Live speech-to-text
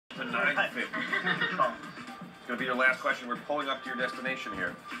to 950. It's going to be your last question. We're pulling up to your destination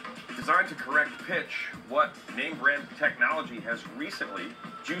here. Designed to correct pitch, what name brand technology has recently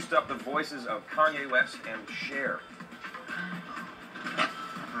juiced up the voices of Kanye West and Cher?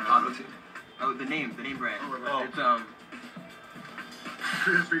 Auto-tune. Oh, the name brand. Oh. It's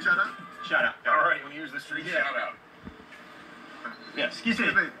Street shout out? Shout out. All right, you want to use the street shout out? Yeah, excuse me.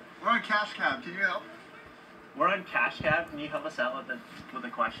 We're on Cash Cab. Can you help? We're on Cash Cab. Can you help us out with the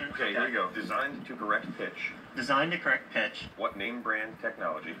question? Okay, here we go. Designed to correct pitch. Designed to correct pitch. What name brand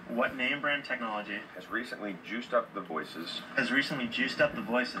technology What name brand technology has recently juiced up the voices has recently juiced up the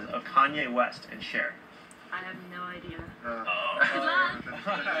voices of Kanye West and Cher? I have no idea.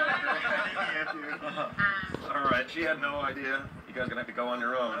 All right, she had no idea. You guys are gonna have to go on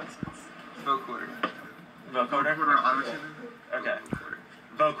your own. vocoder. Vocoder? Vocoder auto-tune? Okay.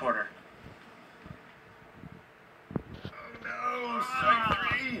 Vocoder. No, strike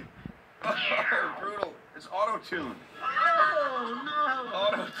three. Oh, brutal. It's auto-tune. Oh, no!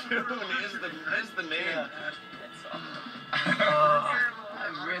 Auto-tune is the name.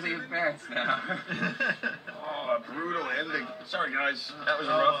 I'm really embarrassed now. Oh, a brutal ending. Sorry, guys. That was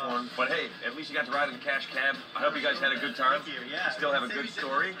a rough one. But hey, at least you got to ride in the Cash Cab. I hope you guys had a good time. Thank you, yeah. Still have a good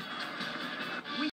story.